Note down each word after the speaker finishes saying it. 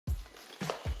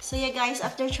So yeah guys,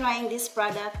 after trying this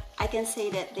product, I can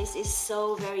say that this is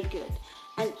so very good.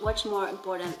 And what's more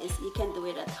important is you can do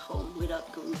it at home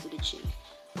without going to the gym.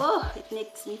 Oh, it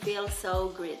makes me feel so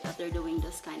great after doing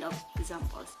those kind of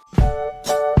examples.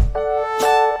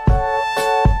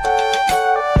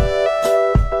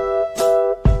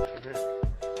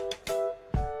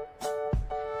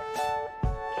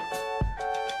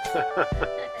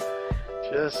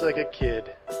 Just like a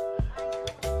kid.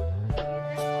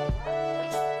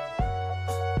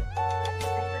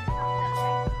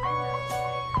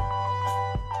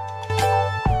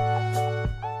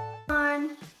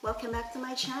 Welcome back to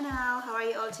my channel. How are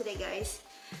you all today guys?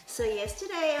 So yes,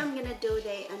 today I'm gonna do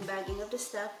the unbagging of the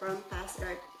stuff from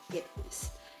Pacearth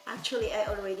Fitness. Actually, I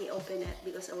already opened it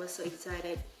because I was so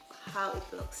excited how it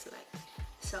looks like.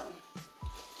 So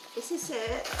this is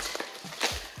it.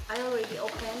 I already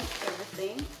opened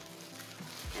everything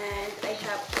and I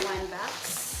have one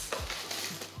box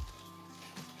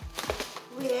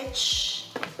which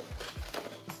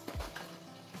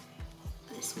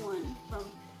this one from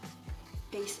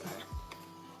Pacearth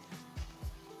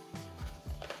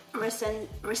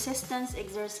resistance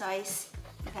exercise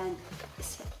band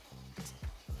set.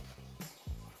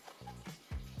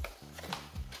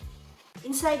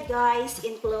 Inside guys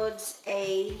includes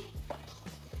a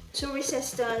 2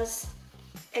 resistance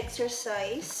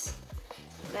exercise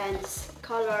bands,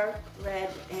 color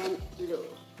red and blue.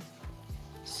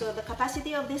 So the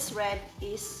capacity of this red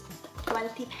is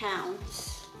 20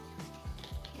 pounds.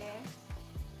 Okay.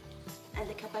 And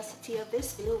the capacity of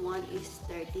this blue one is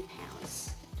 30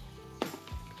 pounds.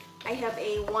 I have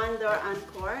a 1-door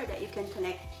anchor that you can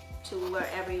connect to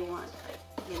wherever you want. Like,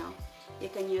 you know, you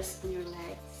can use on your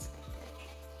legs.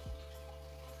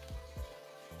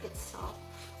 It's soft.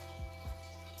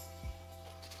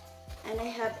 And I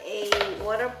have a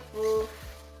waterproof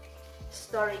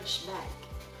storage bag.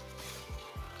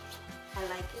 I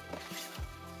like it.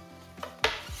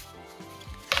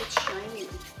 It's shiny.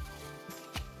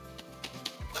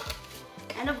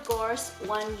 And of course,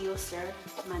 one user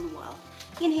manual.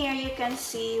 In here you can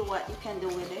see what you can do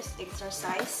with this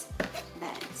exercise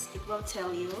bands. It will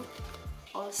tell you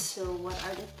also what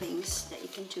are the things that you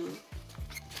can do,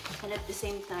 and at the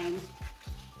same time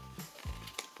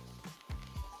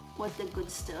what the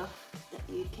good stuff that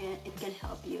it can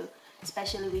help you,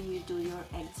 especially when you do your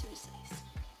exercise.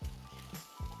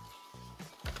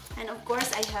 And of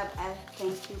course I have a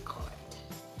thank you card.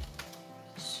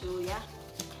 So yeah,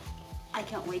 I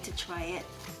can't wait to try it.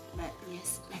 But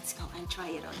yes, let's go and try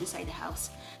it out inside the house.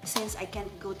 Since I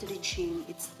can't go to the gym,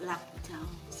 it's locked down.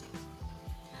 So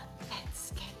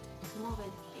let's get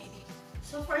moving, baby.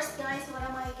 So first guys, what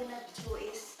am I gonna do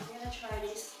is I'm gonna try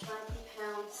this 20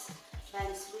 pounds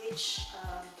band switch.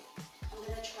 I'm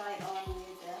gonna try on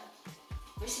with the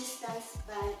resistance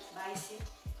band bicep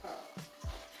curl.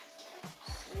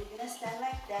 So you're gonna stand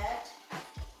like that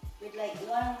with like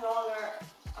one roller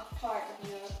apart of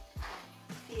your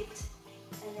feet.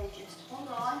 And then just hold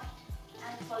on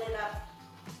and pull it up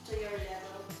to your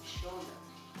level shoulder.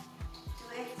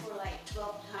 Do it for like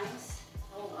 12 times.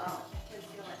 Oh wow, I can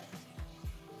feel it.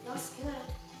 Feels good.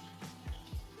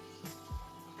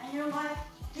 And you know what?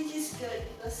 This is good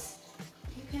because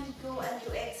you can go and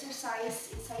do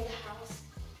exercise inside the house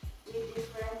with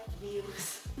different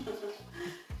views.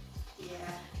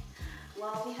 Yeah.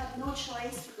 Well, we have no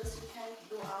choice because we can't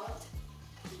go out.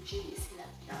 The gym is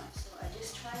locked down. So I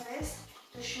just try this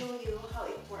to show you how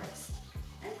it works,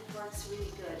 and it works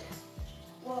really good.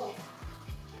 Whoa,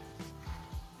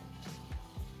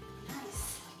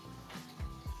 nice,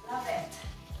 love it.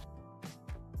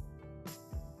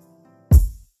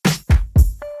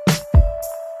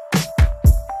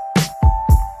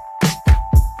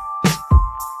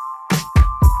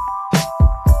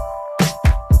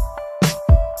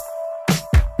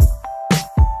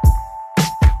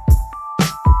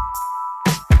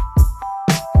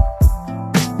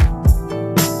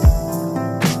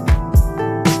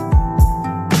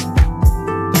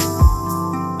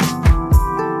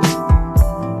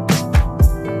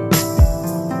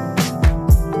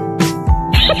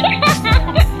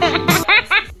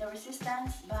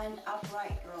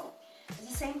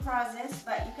 Process,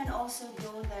 but you can also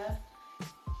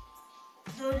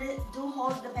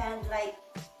hold the band like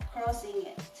crossing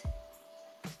it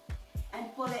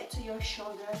and pull it to your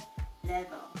shoulder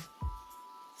level.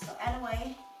 So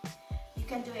anyway, you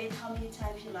can do it how many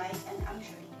times you like, and I'm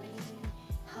sure it really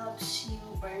helps you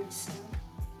burn some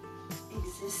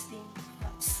existing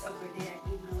fats over there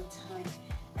in no time,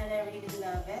 and I really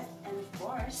love it. And of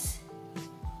course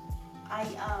I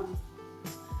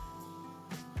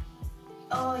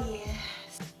oh yeah,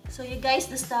 So you guys,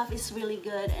 the stuff is really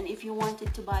good, and if you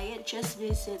wanted to buy it, just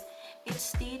visit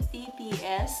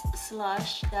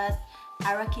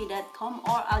https://aracky.com,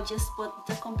 or I'll just put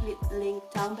the complete link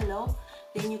down below.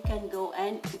 Then you can go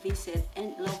and visit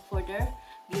and look for their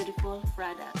beautiful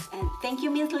products. And thank you,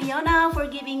 Miss Leona, for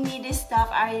giving me this stuff.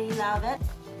 I really love it.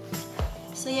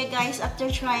 So yeah guys,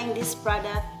 after trying this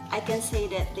product, I can say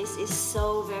that this is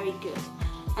so very good.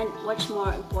 And what's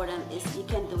more important is you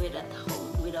can do it at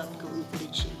home without going to the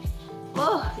gym.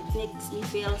 Oh, it makes me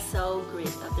feel so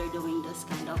great after doing this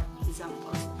kind of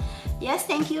examples. Yes,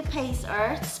 thank you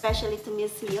Pacearth, especially to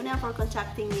Miss Leona for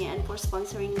contacting me and for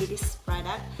sponsoring me this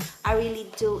product. I really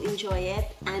do enjoy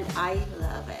it and I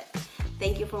love it.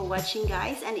 Thank you for watching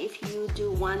guys, and if you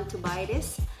do want to buy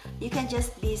this, you can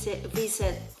just visit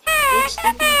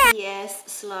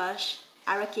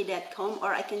https://aracky.com,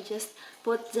 or I can just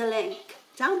put the link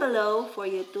down below for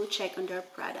you to check on their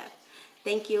product.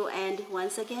 Thank you, and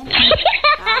once again, bye.